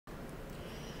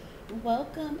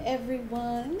Welcome,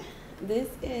 everyone. This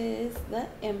is the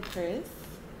Empress.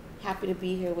 Happy to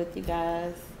be here with you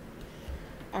guys.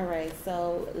 All right,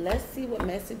 so let's see what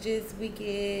messages we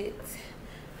get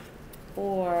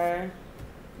for.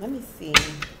 Let me see.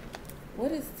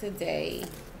 What is today?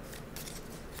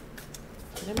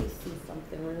 Let me see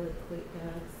something really quick,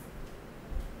 guys.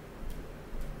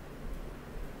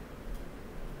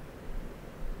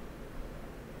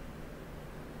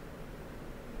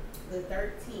 The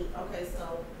 13th. Okay,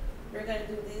 so we're going to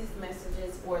do these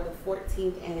messages for the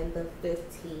 14th and the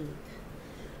 15th.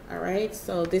 All right,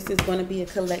 so this is going to be a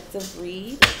collective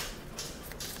read.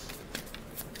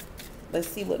 Let's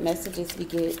see what messages we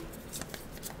get.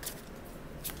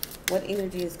 What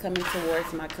energy is coming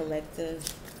towards my collective?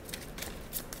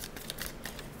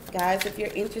 Guys, if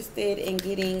you're interested in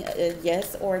getting a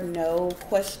yes or no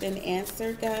question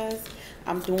answered, guys,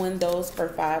 I'm doing those for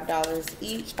 $5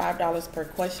 each, $5 per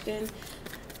question.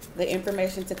 The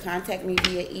information to contact me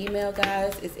via email,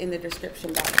 guys, is in the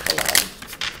description box below.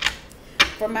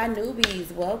 For my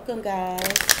newbies, welcome,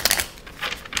 guys.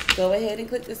 Go ahead and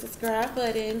click the subscribe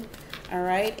button. All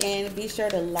right, and be sure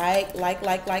to like,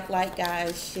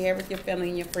 guys. Share with your family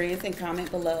and your friends and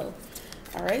comment below.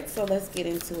 All right, so let's get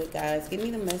into it, guys. Give me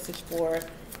the message for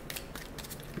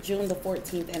June the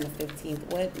 14th and the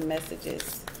 15th. What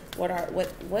messages? What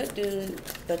do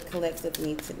the collective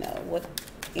need to know? What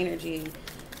energy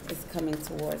is coming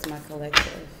towards my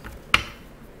collective?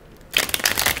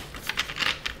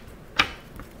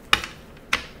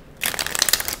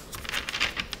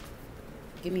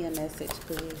 Give me a message,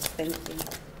 please. Thank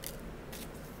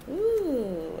you.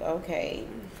 Ooh, okay.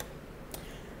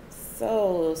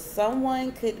 So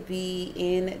someone could be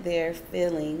in their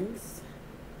feelings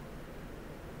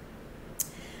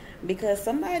because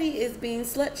somebody is being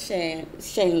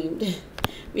shamed.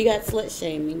 We got slut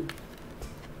shaming.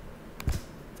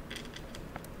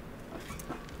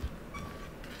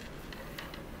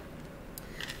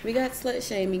 We got slut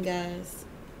shaming, guys.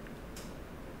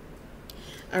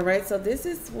 All right, so this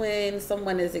is when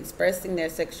someone is expressing their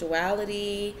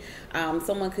sexuality.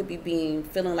 Someone could be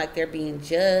feeling like they're being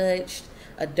judged,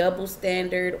 a double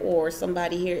standard, or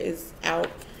somebody here is out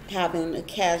having a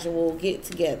casual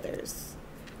get-togethers.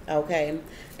 Okay,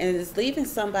 and it's leaving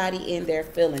somebody in their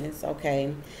feelings.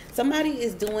 Okay, somebody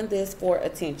is doing this for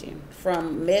attention,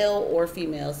 from male or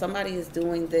female. Somebody is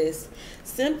doing this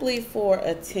simply for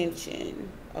attention.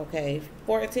 Okay,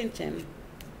 for attention,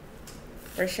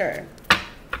 for sure.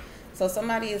 So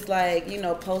somebody is like,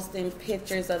 posting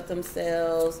pictures of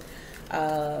themselves,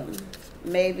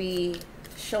 maybe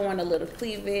showing a little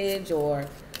cleavage, or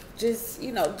just,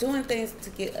 doing things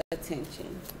to get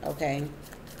attention, okay?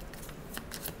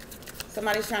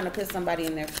 Somebody's trying to put somebody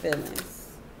in their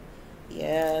feelings.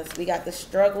 Yes, we got the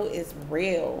struggle is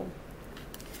real.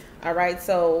 All right,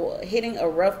 so hitting a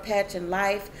rough patch in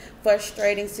life,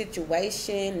 frustrating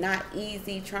situation, not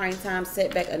easy, trying time,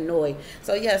 setback, annoyed.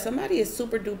 So yeah, somebody is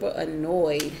super duper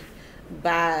annoyed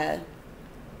by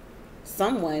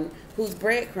someone who's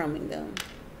breadcrumbing them.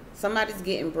 Somebody's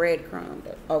getting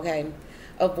breadcrumbed, okay?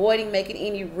 Avoiding making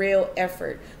any real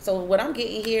effort. So what I'm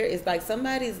getting here is like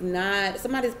somebody's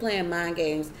playing mind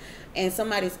games, and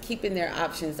somebody's keeping their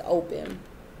options open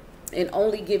and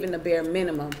only giving the bare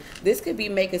minimum. This could be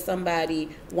making somebody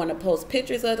want to post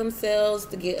pictures of themselves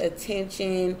to get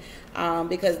attention,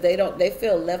 because they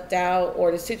feel left out,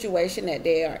 or the situation that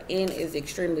they are in is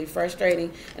extremely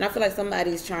frustrating. And I feel like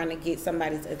somebody's trying to get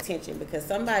somebody's attention, because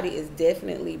somebody is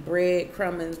definitely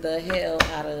breadcrumbing the hell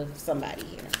out of somebody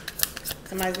here.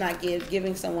 Somebody's not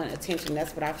giving someone attention.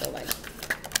 That's what I feel like.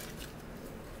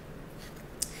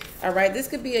 All right, this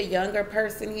could be a younger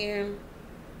person here.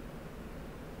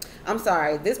 I'm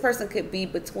sorry, this person could be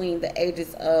between the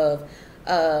ages of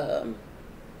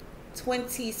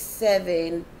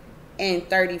 27 and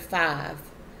 35.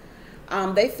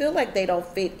 They feel like they don't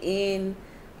fit in.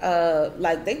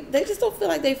 Like they just don't feel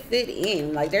like they fit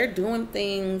in. Like they're doing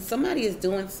things. Somebody is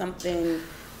doing something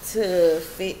to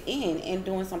fit in and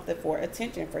doing something for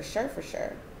attention, for sure, for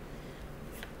sure.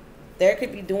 They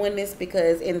could be doing this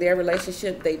because in their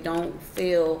relationship they don't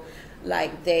feel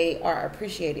like they are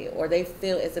appreciated, or they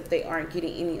feel as if they aren't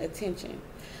getting any attention.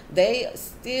 They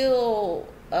still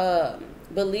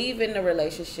believe in the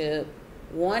relationship,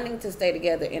 wanting to stay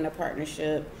together in a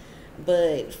partnership,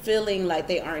 but feeling like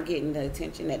they aren't getting the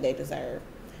attention that they deserve.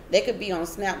 They could be on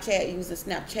Snapchat using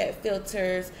Snapchat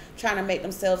filters, trying to make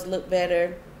themselves look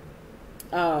better.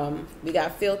 We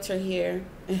got filter here.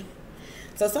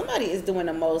 So somebody is doing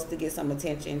the most to get some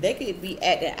attention. They could be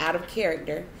acting out of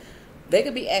character. They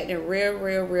could be acting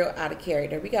real out of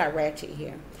character. We got ratchet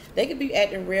here. They could be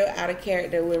acting real out of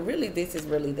character when really this is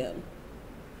really them.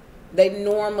 They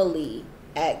normally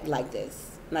act like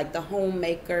this, like the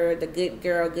homemaker, the good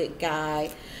girl, good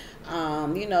guy,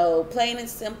 you know, plain and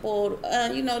simple,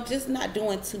 you know, just not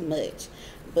doing too much.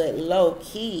 But low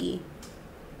key,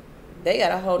 they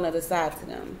got a whole nother side to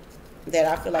them that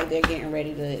I feel like they're getting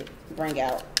ready to bring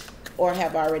out or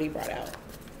have already brought out.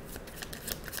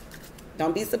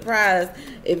 Don't be surprised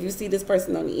if you see this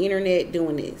person on the internet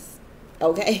doing this.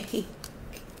 Okay?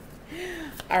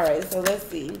 All right, so let's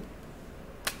see.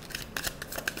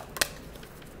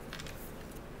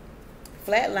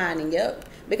 Flatlining, yep.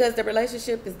 Because the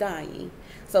relationship is dying.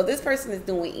 So this person is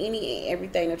doing any and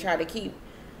everything to try to keep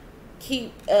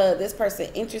this person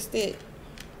interested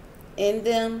in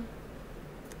them.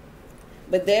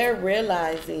 But they're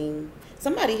realizing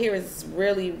somebody here is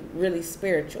really, really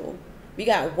spiritual. We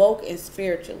got woke and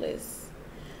spiritualists.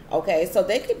 Okay, so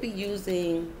they could be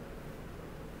using,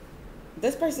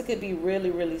 this person could be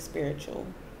really, really spiritual.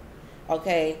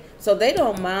 Okay, so they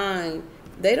don't mind,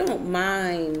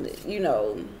 you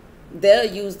know, they'll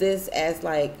use this as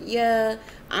like, yeah,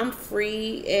 I'm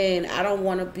free and I don't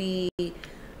want to be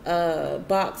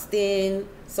boxed in.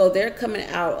 So they're coming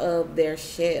out of their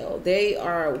shell. They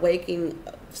are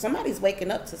somebody's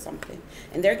waking up to something,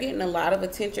 and they're getting a lot of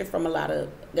attention from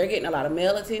they're getting a lot of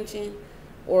male attention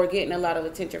or getting a lot of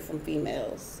attention from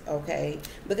females. Okay,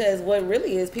 because what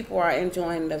really is, people are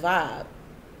enjoying the vibe.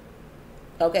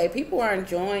 Okay, people are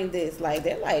enjoying this. Like,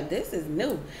 they're like, this is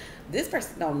new. This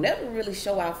person don't never really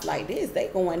show off like this. They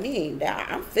going in.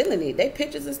 I'm feeling it. They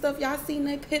pictures and stuff. Y'all seen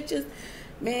their pictures?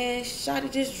 Man, Shawty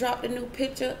just dropped a new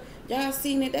picture. Y'all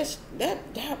seen it?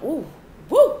 That ooh,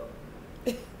 woo.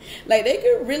 Like, they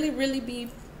could really, really be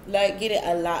like getting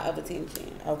a lot of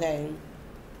attention. Okay,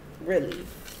 really,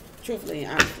 truthfully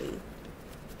and honestly.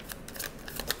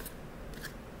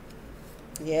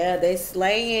 Yeah, they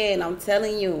slaying. I'm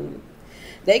telling you,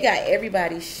 they got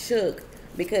everybody shook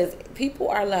because people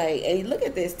are like, hey, look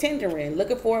at this, tendering,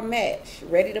 looking for a match,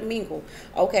 ready to mingle.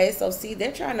 Okay, so see,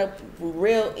 they're trying to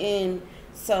reel in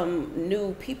some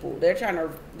new people. They're trying to,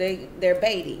 they're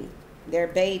baiting. They're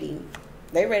baiting.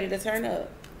 They ready to turn up.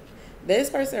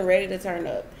 This person ready to turn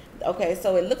up. Okay,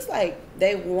 so it looks like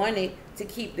they wanted to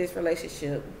keep this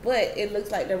relationship, but it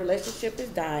looks like the relationship is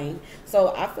dying.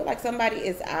 So I feel like somebody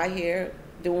is out here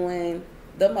doing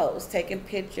the most, taking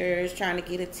pictures, trying to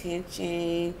get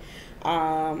attention.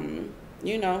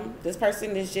 You know, this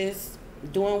person is just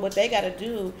doing what they got to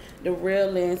do to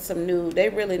reel in they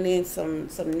reeling in some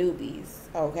newbies.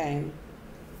 Okay,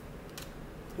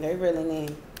 they reeling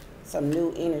in some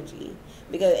new energy.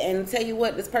 Because, and tell you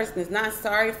what, this person is not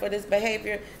sorry for this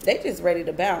behavior. They just ready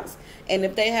to bounce. And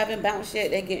if they haven't bounced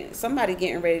yet, somebody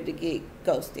getting ready to get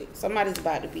ghosted. Somebody's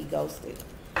about to be ghosted.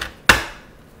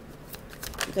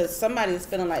 Because somebody is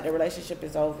feeling like the relationship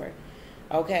is over.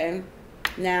 Okay?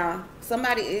 Now,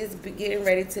 somebody is getting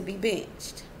ready to be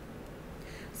benched.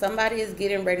 Somebody is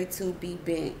getting ready to be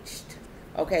benched.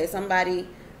 Okay? Somebody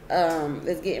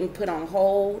is getting put on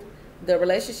hold. The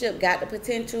relationship got the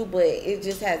potential, but it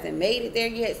just hasn't made it there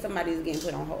yet. Somebody's getting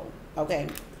put on hold. Okay,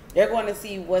 they're going to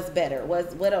see what's better,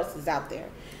 what else is out there.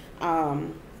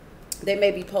 They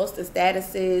may be posting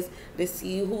statuses to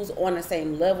see who's on the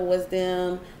same level as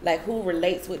them, like who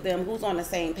relates with them, who's on the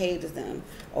same page as them.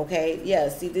 Okay, yeah.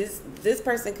 See, this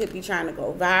person could be trying to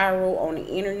go viral on the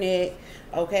internet.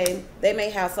 Okay, they may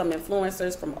have some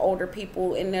influencers from older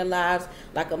people in their lives,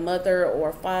 like a mother or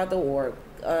a father or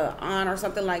aunt or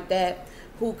something like that,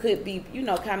 who could be, you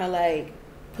know, kind of like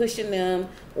pushing them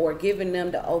or giving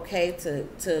them the okay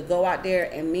to go out there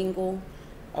and mingle.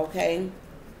 Okay,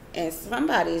 and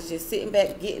somebody is just sitting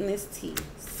back getting this tea,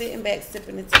 sitting back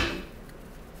sipping the tea.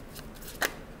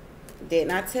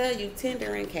 Didn't I tell you,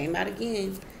 tendering came out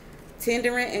again?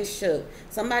 Tendering and shook.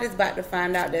 Somebody's about to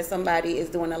find out that somebody is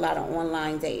doing a lot of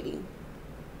online dating.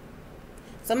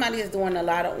 Somebody is doing a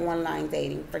lot of online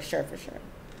dating, for sure, for sure.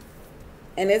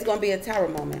 And it's going to be a tower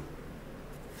moment.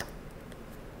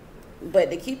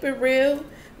 But to keep it real,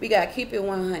 we got to keep it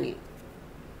 100.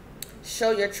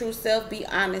 Show your true self. Be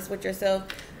honest with yourself.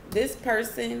 This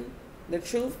person, the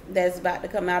truth that's about to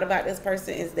come out about this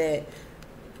person is that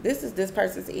this is this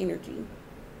person's energy.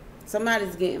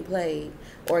 Somebody's getting played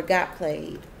or got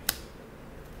played.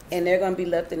 And they're going to be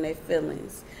left in their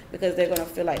feelings because they're going to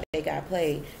feel like they got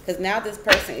played. Because now this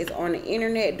person is on the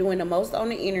internet, doing the most on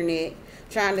the internet,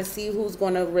 trying to see who's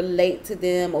going to relate to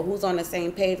them or who's on the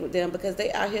same page with them, because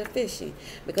they out here fishing,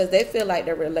 because they feel like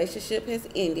their relationship has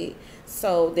ended.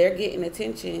 So they're getting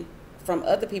attention from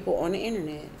other people on the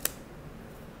internet.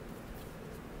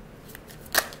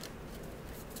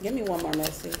 Give me one more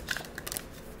message.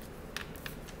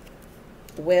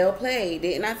 Well played.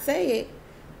 Didn't I say it?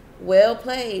 Well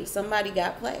played. Somebody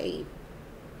got played.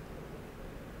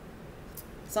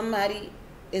 Somebody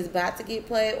is about to get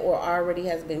played or already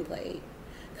has been played.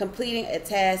 Completing a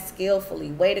task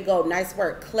skillfully. Way to go. Nice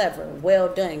work. Clever.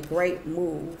 Well done. Great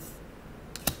move.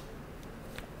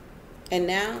 And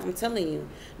now, I'm telling you,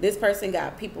 this person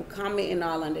got people commenting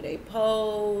all under their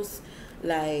posts.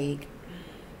 Like,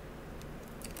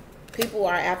 people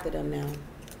are after them now.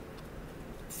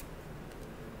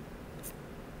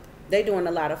 They doing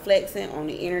a lot of flexing on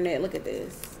the internet. Look at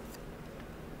this.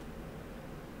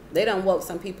 They done woke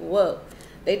some people up.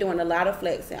 They doing a lot of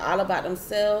flexing. All about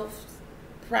themselves.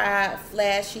 Pride,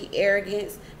 flashy,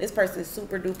 arrogance. This person is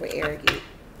super duper arrogant.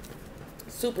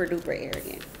 Super duper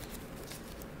arrogant.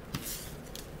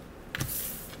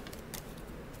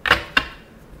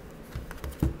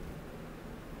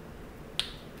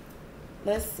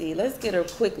 Let's see. Let's get a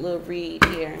quick little read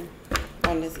here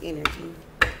on this energy.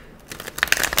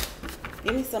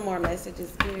 Give me some more messages,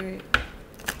 Spirit,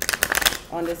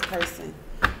 on this person.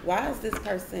 Why is this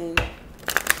person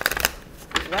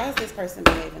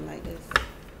behaving like this?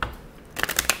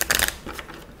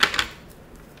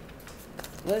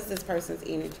 What is this person's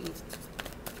energy?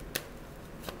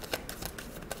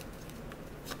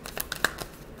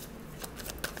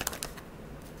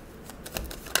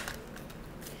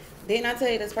 Didn't I tell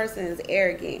you this person is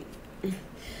arrogant?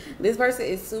 This person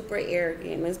is super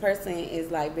arrogant. This person is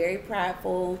like very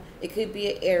prideful. It could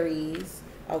be an Aries,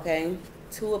 okay?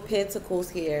 Two of Pentacles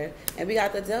here. And we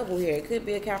got the Devil here. It could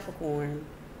be a Capricorn.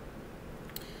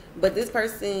 But this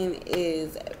person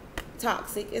is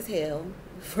toxic as hell,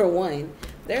 for one.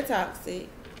 They're toxic.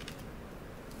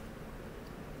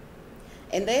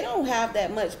 And they don't have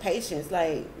that much patience.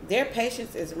 Like, their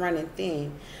patience is running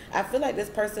thin. I feel like this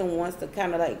person wants to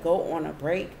kind of like go on a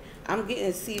break. I'm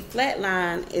getting, see,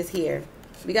 flatline is here.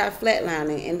 We got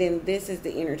flatlining, and then this is the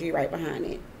energy right behind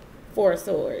it. Four of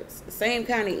Swords. Same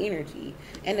kind of energy.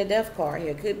 And the Death card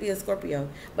here. Could be a Scorpio.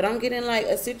 But I'm getting like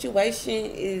a situation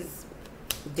is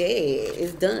dead.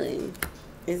 It's done.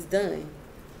 It's done.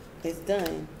 It's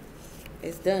done.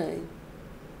 It's done.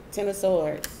 Ten of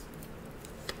Swords.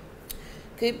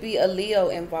 Could be a Leo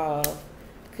involved.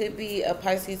 Could be a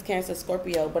Pisces, Cancer,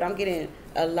 Scorpio. But I'm getting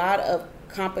a lot of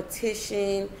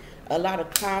competition, a lot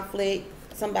of conflict,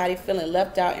 somebody feeling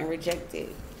left out and rejected.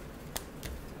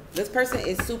 This person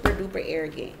is super duper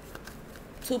arrogant,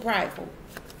 too prideful.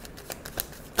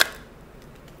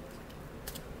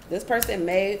 This person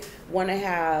may want to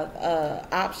have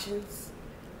options,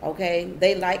 okay?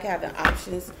 They like having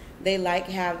options. They like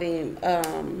having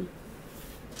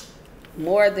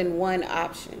more than one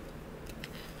option.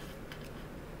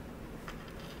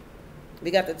 We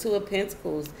got the Two of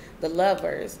Pentacles, the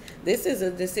Lovers. This is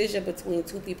a decision between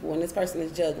two people, and this person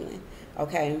is juggling,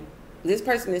 okay? This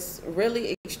person is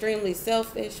really extremely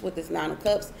selfish with this Nine of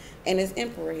Cups and this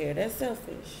Emperor here. That's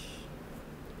selfish.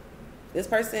 This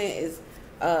person is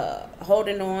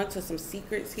holding on to some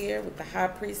secrets here with the High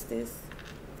Priestess.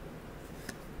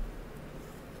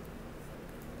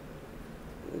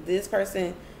 This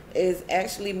person is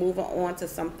actually moving on to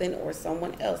something or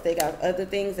someone else. They got other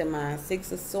things in mind. Six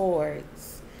of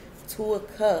Swords, Two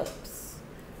of Cups,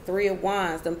 Three of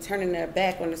Wands, them turning their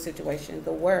back on the situation,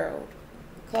 the World,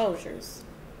 closures.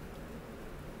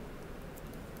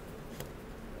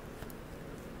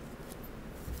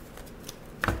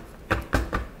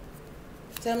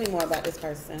 Tell me more about this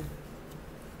person.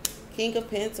 King of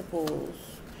Pentacles.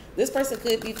 This person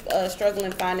could be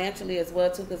struggling financially as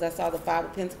well, too, because I saw the Five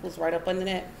of Pentacles right up under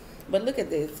that. But look at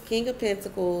this. King of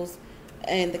Pentacles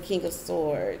and the King of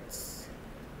Swords.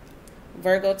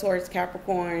 Virgo, Taurus,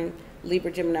 Capricorn,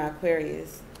 Libra, Gemini,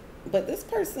 Aquarius. But this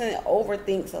person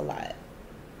overthinks a lot.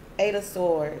 Eight of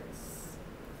Swords.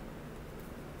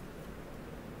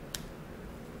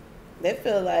 They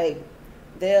feel like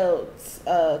they'll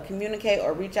communicate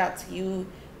or reach out to you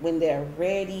when they're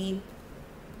ready.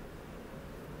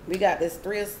 We got this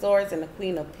Three of Swords and the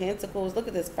Queen of Pentacles. Look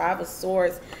at this Five of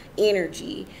Swords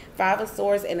energy. Five of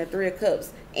Swords and the Three of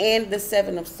Cups. And the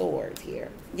Seven of Swords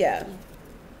here. Yeah.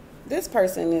 This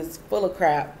person is full of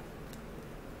crap.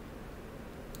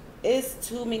 It's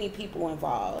too many people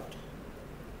involved.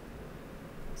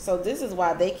 So this is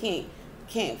why they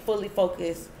can't fully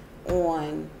focus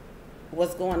on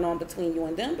what's going on between you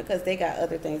and them, because they got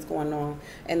other things going on.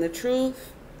 And the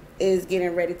truth is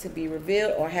getting ready to be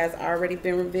revealed or has already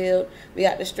been revealed. We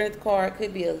got the Strength card.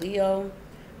 Could be a Leo.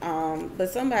 But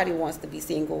somebody wants to be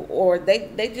single, or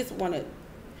they just want to,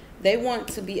 they want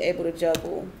to be able to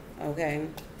juggle, okay?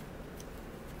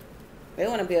 They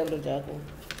want to be able to juggle.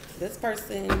 This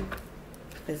person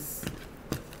is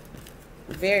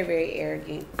Very, very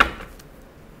arrogant.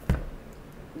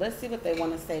 Let's see what they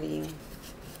want to say to you.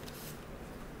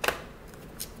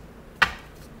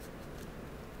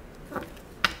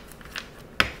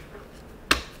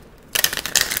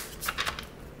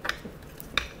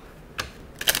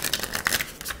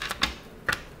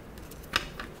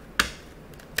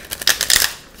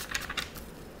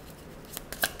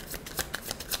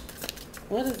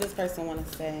 What does this person want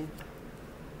to say?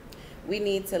 We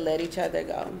need to let each other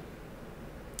go.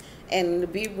 And to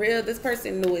be real, this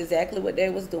person knew exactly what they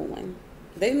was doing.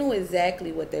 They knew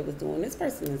exactly what they was doing. This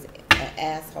person is an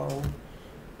asshole.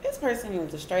 This person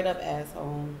is a straight up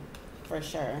asshole. For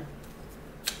sure.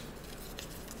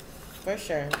 For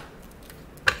sure.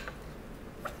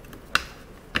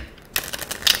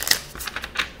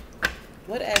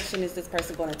 What action is this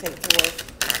person going to take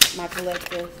towards my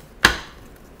collective?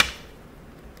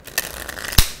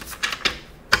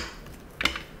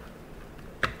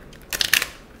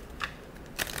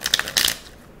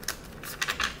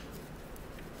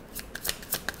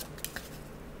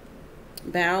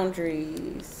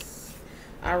 Boundaries.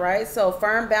 All right, so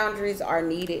firm boundaries are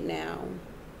needed now.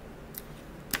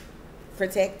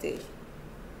 Protected.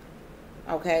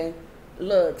 Okay,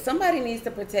 look, somebody needs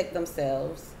to protect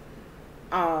themselves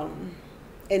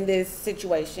in this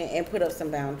situation and put up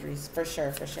some boundaries, for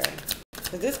sure, for sure.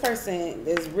 Because this person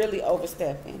is really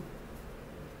overstepping.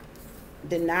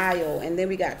 Denial, and then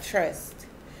we got trust.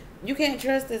 You can't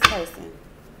trust this person.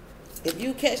 If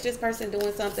you catch this person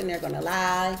doing something, they're gonna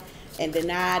lie and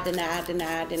deny.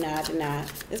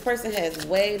 This person has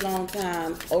way long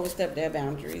time overstepped their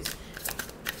boundaries.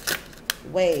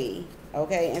 Way.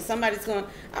 Okay, and somebody's going,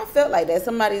 I felt like that.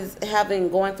 Somebody's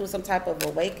going through some type of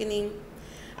awakening.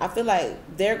 I feel like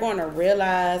they're going to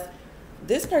realize,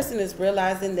 this person is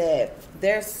realizing that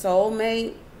their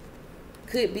soulmate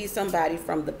could be somebody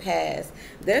from the past.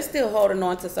 They're still holding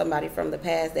on to somebody from the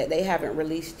past that they haven't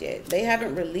released yet. They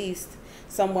haven't released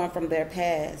someone from their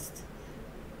past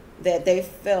that they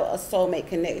felt a soulmate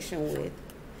connection with.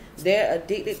 They're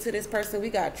addicted to this person. We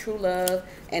got true love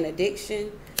and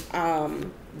addiction.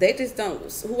 They just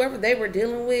don't, whoever they were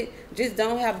dealing with just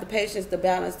don't have the patience to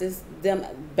balance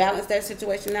their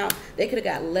situation out. They could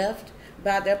have got left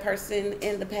by their person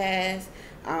in the past,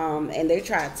 and they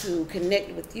tried to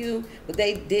connect with you, but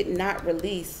they did not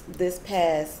release this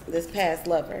past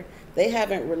lover. They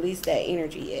haven't released that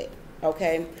energy yet.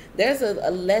 Okay, there's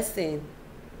a lesson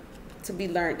to be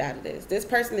learned out of this. This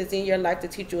person is in your life to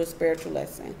teach you a spiritual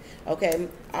lesson. Okay,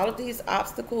 all of these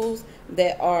obstacles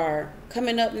that are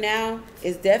coming up now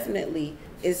is definitely,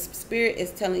 spirit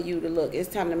is telling you to look, it's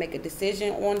time to make a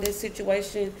decision on this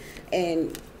situation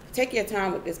and take your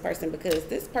time with this person, because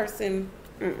this person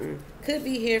could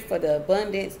be here for the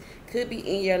abundance, could be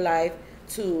in your life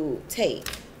to take.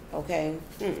 Okay,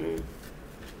 you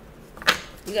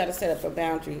got to set up a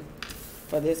boundary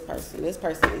for this person. This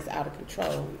person is out of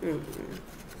control.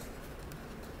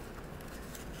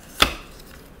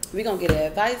 We're going to get an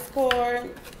advice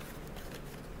card.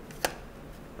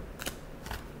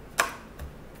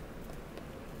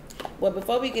 Well,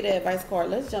 before we get an advice card,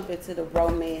 let's jump into the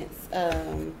romance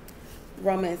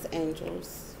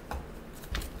angels.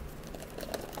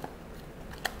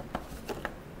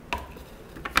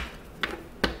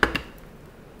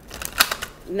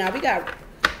 Now we got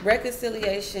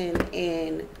reconciliation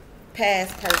and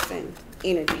past person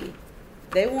energy.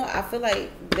 I feel like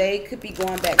they could be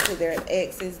going back to their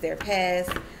exes, their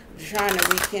past, trying to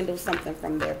rekindle something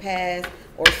from their past,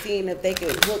 or seeing if they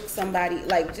could hook somebody.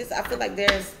 Like, I feel like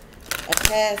there's a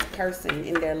past person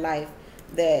in their life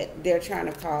that they're trying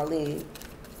to call in.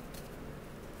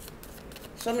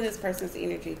 Show me this person's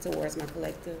energy towards my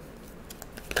collective.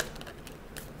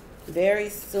 Very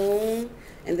soon.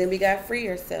 And then we got free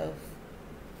yourself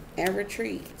and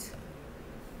retreat.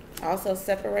 Also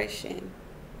separation.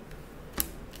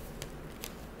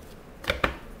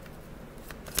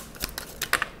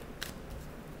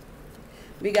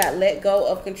 We got let go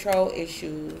of control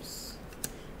issues.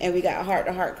 And we got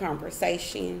heart-to-heart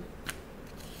conversation.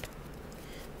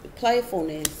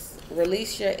 Playfulness.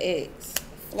 Release your ex.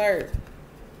 Flirt.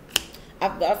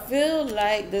 I feel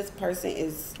like this person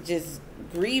is just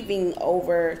grieving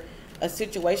over a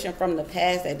situation from the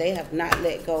past that they have not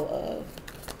let go of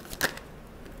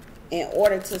in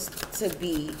order to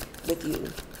be with you.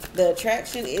 The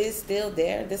attraction is still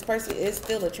there. This person is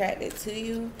still attracted to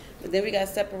you. But then we got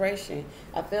separation.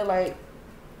 I feel like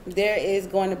there is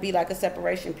going to be like a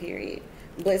separation period.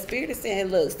 But Spirit is saying,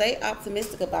 look, stay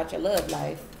optimistic about your love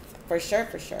life. For sure,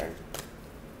 for sure.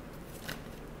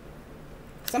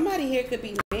 Somebody here could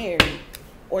be married.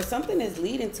 or something is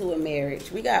leading to a marriage.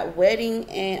 We got wedding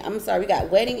and, we got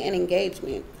wedding and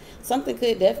engagement. Something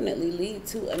could definitely lead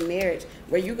to a marriage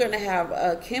where you're going to have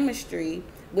a chemistry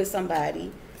with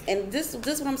somebody. And this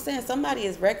is what I'm saying. Somebody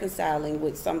is reconciling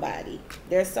with somebody,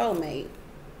 their soulmate,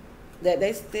 that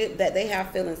they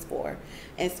have feelings for.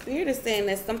 And Spirit is saying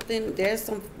that there's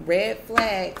some red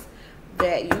flags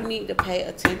that you need to pay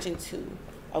attention to.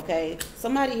 Okay?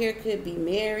 Somebody here could be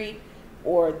married,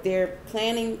 or they're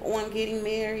planning on getting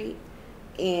married,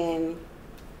 and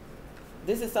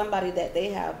this is somebody that they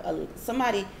have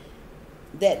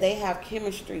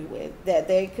chemistry with, that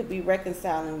they could be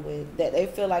reconciling with, that they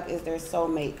feel like is their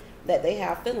soulmate, that they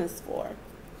have feelings for.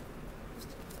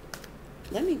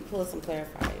 Let me pull some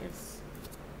clarifiers.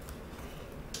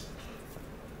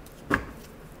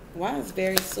 Why is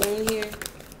very soon here?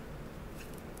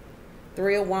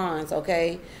 3 of Wands,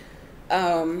 okay?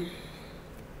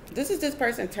 This is this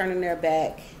person turning their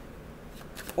back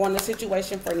on the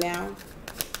situation for now.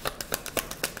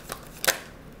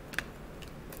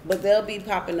 But they'll be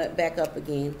popping back up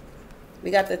again. We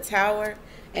got the Tower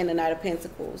and the Knight of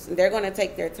Pentacles. And they're going to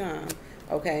take their time,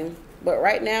 okay? But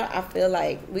right now, I feel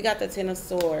like we got the Ten of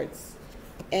Swords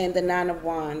and the Nine of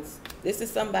Wands. This is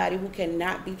somebody who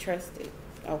cannot be trusted,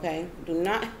 okay?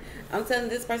 I'm telling you,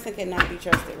 this person cannot be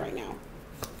trusted right now.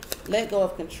 Let go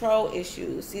of control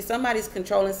issues. See, somebody's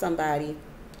controlling somebody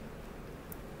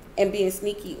and being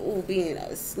sneaky, being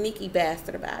a sneaky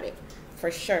bastard about it. For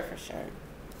sure, for sure.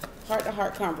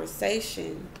 Heart-to-heart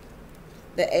conversation.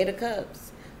 The Eight of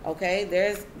Cups. Okay,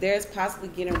 there's possibly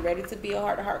getting ready to be a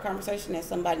heart-to-heart conversation that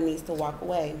somebody needs to walk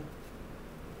away.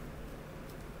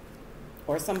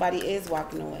 Or somebody is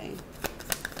walking away.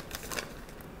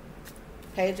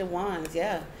 Page of Wands,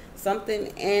 yeah.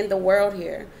 Something in the world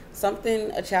here.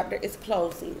 A chapter is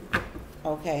closing.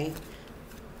 Okay.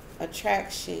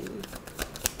 Attraction.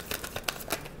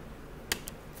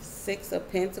 Six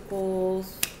of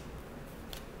Pentacles.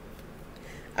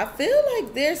 I feel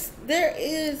like there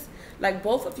is, like,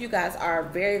 both of you guys are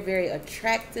very, very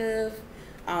attractive.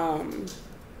 But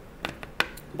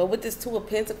with this Two of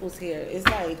Pentacles here, it's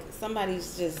like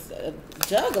somebody's just a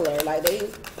juggler. Like, they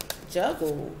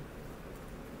juggle.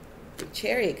 The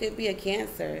Chariot could be a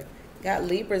Cancer. Got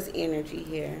Libra's energy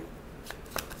here.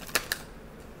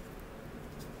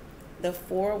 The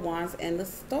Four of Wands and the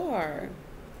Star.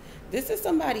 This is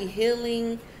somebody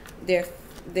healing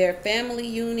their family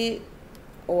unit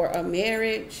or a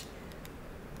marriage.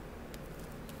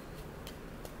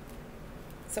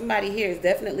 Somebody here is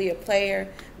definitely a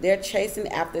player. They're chasing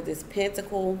after this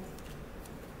pentacle.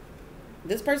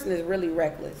 This person is really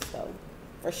reckless, though,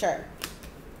 for sure.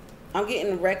 I'm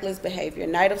getting reckless behavior.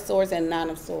 Knight of Swords and Nine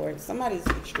of Swords. Somebody's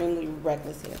extremely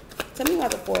reckless here. Tell me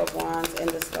about the Four of Wands and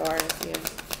the Stars here.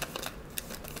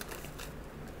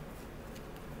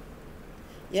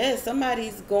 Yes,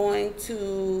 somebody's going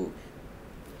to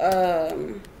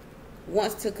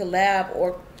wants to collab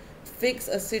or fix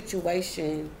a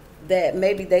situation that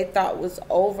maybe they thought was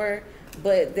over,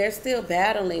 but they're still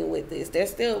battling with this. They're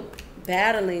still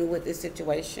battling with this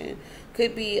situation.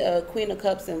 Could be a Queen of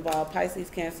Cups involved, Pisces,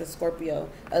 Cancer, Scorpio.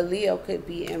 A Leo could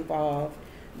be involved.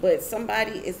 But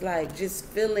somebody is like just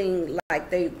feeling like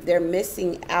they're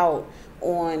missing out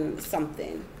on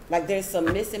something. Like there's some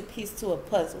missing piece to a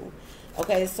puzzle.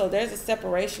 Okay, so there's a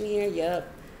separation here. Yep.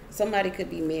 Somebody could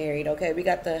be married. Okay, we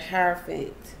got the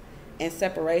Hierophant and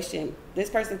separation. This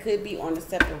person could be on a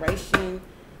separation.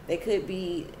 They could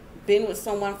be been with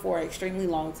someone for an extremely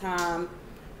long time,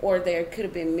 or they could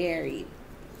have been married.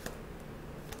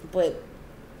 But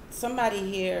somebody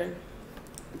here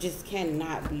just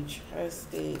cannot be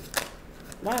trusted.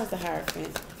 Why is the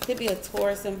Hierophant? Could be a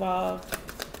Taurus involved.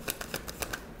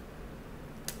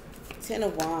 Ten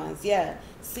of Wands. Yeah.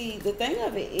 See, the thing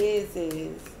of it is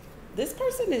this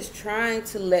person is trying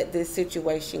to let this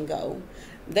situation go.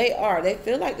 They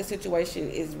feel like the situation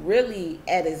is really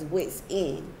at its wit's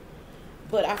end.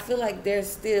 But I feel like there's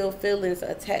still feelings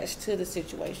attached to the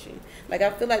situation. Like, I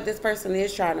feel like this person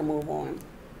is trying to move on.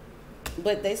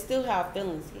 But they still have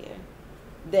feelings here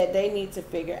that they need to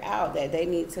figure out, that they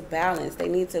need to balance. They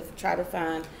need to try to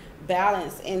find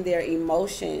balance in their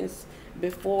emotions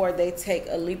before they take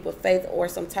a leap of faith or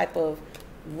some type of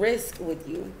risk with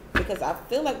you. Because I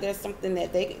feel like there's something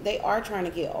that they are trying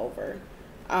to get over.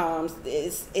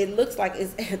 It looks like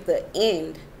it's at the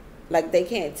end. Like they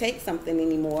can't take something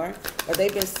anymore, or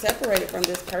they've been separated from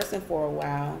this person for a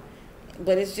while.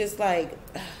 But it's just like,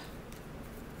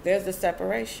 there's the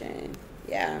separation.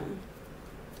 Yeah.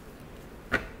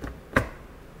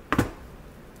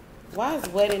 Why is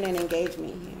wedding and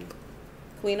engagement here?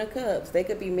 Queen of Cups. They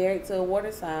could be married to a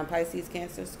water sign, Pisces,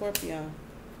 Cancer, Scorpio.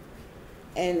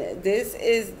 And this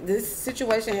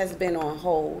situation has been on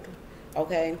hold.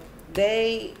 Okay,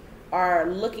 they are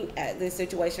looking at this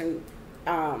situation.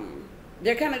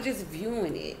 They're kind of just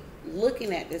viewing it,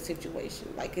 looking at this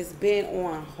situation like it's been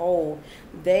on hold.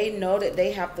 They know that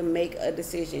they have to make a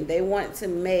decision. They know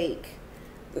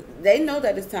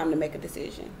that it's time to make a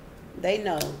decision. They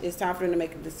know it's time for them to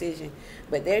make a decision,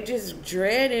 but they're just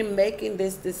dreading making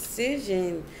this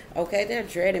decision. Okay, they're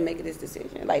dreading making this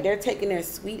decision. Like, they're taking their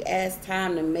sweet ass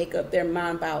time to make up their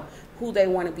mind about who they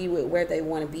want to be with, where they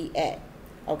want to be at.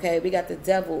 Okay, we got the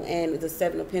Devil and the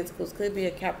Seven of Pentacles. Could be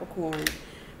a Capricorn,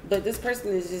 but this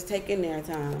person is just taking their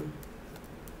time.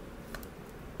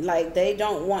 Like, they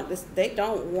don't want this. They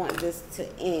don't want this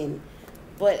to end,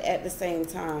 but at the same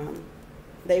time,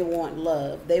 they want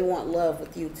love. They want love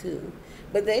with you too.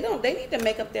 But they need to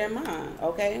make up their mind,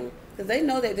 okay? Because they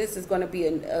know that this is going to be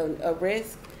a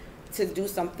risk to do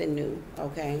something new,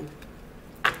 okay?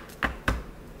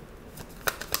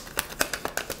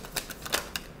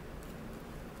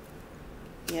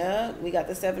 Yeah, we got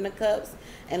the Seven of Cups.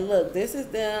 And look, this is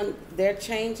them. They're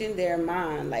changing their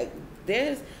mind. Like,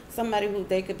 there's somebody who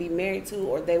they could be married to,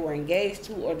 or they were engaged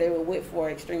to, or they were with for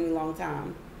an extremely long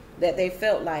time, that they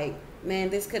felt like,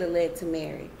 man, this could have led to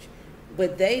marriage.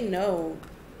 But they know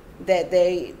that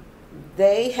they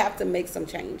have to make some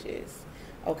changes,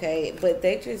 okay? But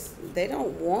they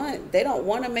don't want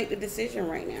to make the decision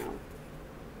right now.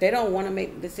 They don't want to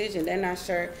make the decision. They're not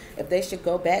sure if they should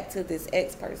go back to this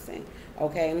ex-person,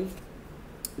 okay?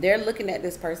 They're looking at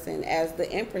this person as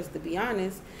the Empress, to be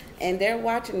honest, and they're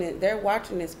watching it. They're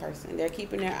watching this person. They're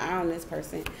keeping their eye on this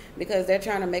person because they're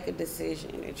trying to make a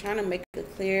decision. They're trying to make a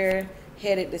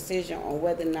clear-headed decision on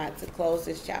whether or not to close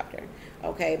this chapter,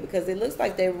 okay? Because it looks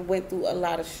like they went through a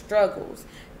lot of struggles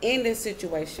in this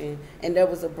situation, and there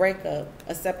was a breakup,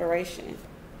 a separation,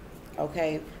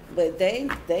 okay? But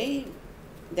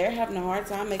they're having a hard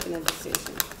time making a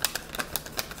decision.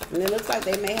 And it looks like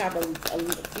they may have a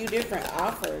few different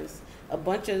offers. A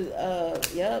bunch of,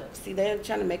 see, they're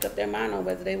trying to make up their mind on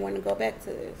whether they want to go back to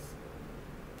this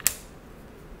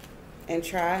and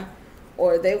try,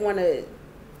 or they want to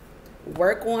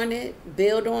work on it,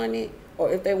 build on it,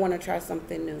 or if they want to try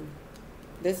something new.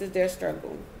 This is their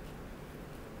struggle.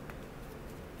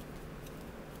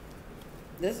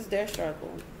 This is their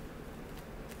struggle.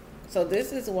 So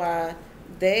this is why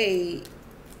they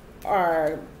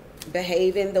are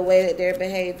behaving the way that they're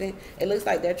behaving. It looks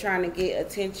like they're trying to get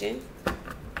attention.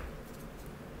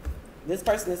 This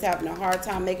person is having a hard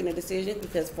time making a decision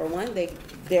because, for one,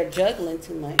 they're juggling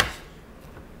too much.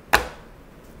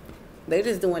 They're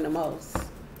just doing the most.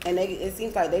 And it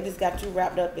seems like they just got you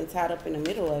wrapped up and tied up in the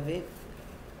middle of it.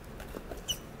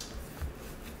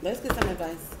 Let's get some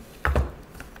advice.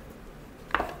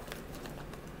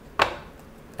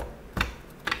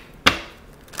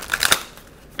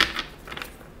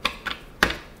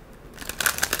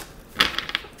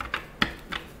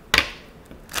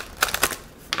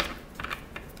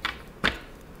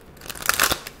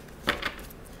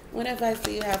 What advice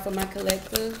do you have for my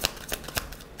collective?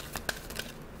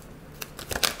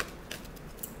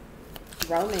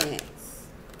 Romance.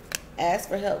 Ask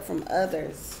for help from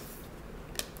others.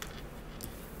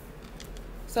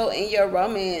 So in your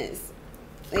romance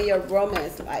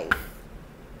life,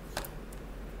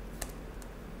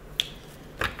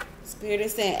 Spirit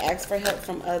is saying ask for help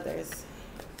from others.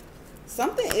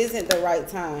 Something isn't the right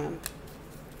time.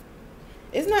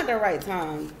 It's not the right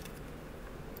time.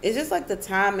 It's just like the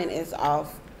timing is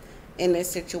off in this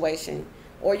situation.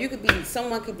 Or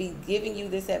someone could be giving you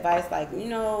this advice like,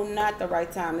 not the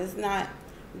right time. It's not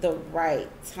the right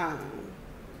time.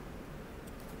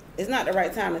 It's not the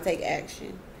right time to take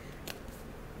action.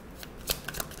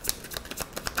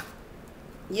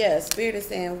 Yeah, Spirit is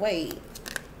saying wait.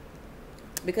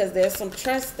 Because there's some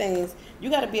trust things.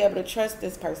 You got to be able to trust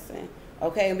this person.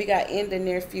 Okay, and we got in the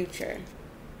near future.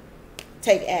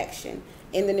 Take action.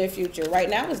 In the near future. Right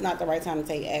now is not the right time to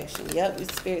take action. Yep, the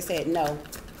Spirit said no.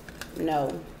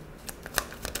 No.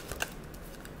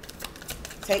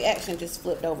 Take action just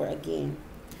flipped over again.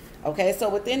 Okay, so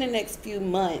within the next few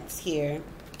months here,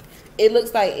 it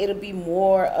looks like it'll be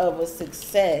more of a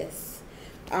success.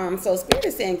 So Spirit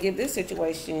is saying give this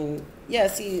situation,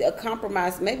 see, a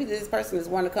compromise. Maybe this person is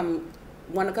want to come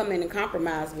in and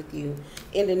compromise with you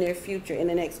in the near future, in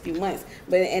the next few months.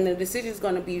 And the decision is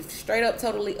going to be straight up,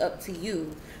 totally up to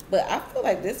you. But I feel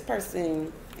like this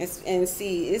person, and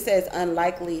see, it says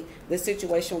unlikely the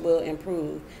situation will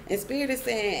improve. And Spirit is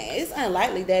saying it's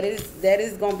unlikely that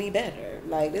it's going to be better.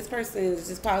 Like, this person is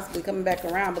just possibly coming back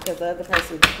around because the other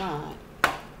person declined.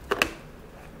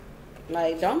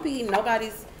 Like, don't be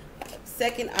nobody's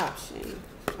second option.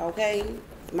 Okay?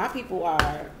 My people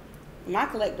are, my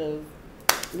collective,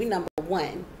 we number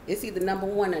one. It's either number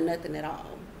one or nothing at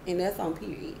all. And that's on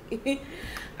period.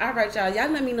 All right, y'all. Y'all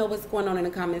let me know what's going on in the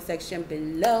comment section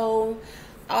below.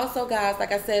 Also, guys,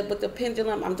 like I said, with the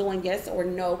pendulum, I'm doing yes or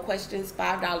no questions,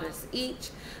 $5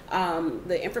 each.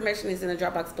 The information is in the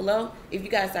drop box below. If you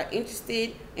guys are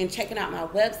interested in checking out my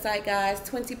website, guys,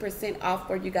 20% off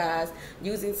for you guys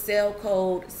using sale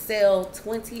code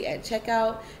SALE20 at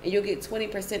checkout, and you'll get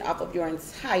 20% off of your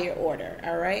entire order.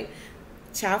 All right.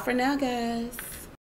 Ciao for now, guys.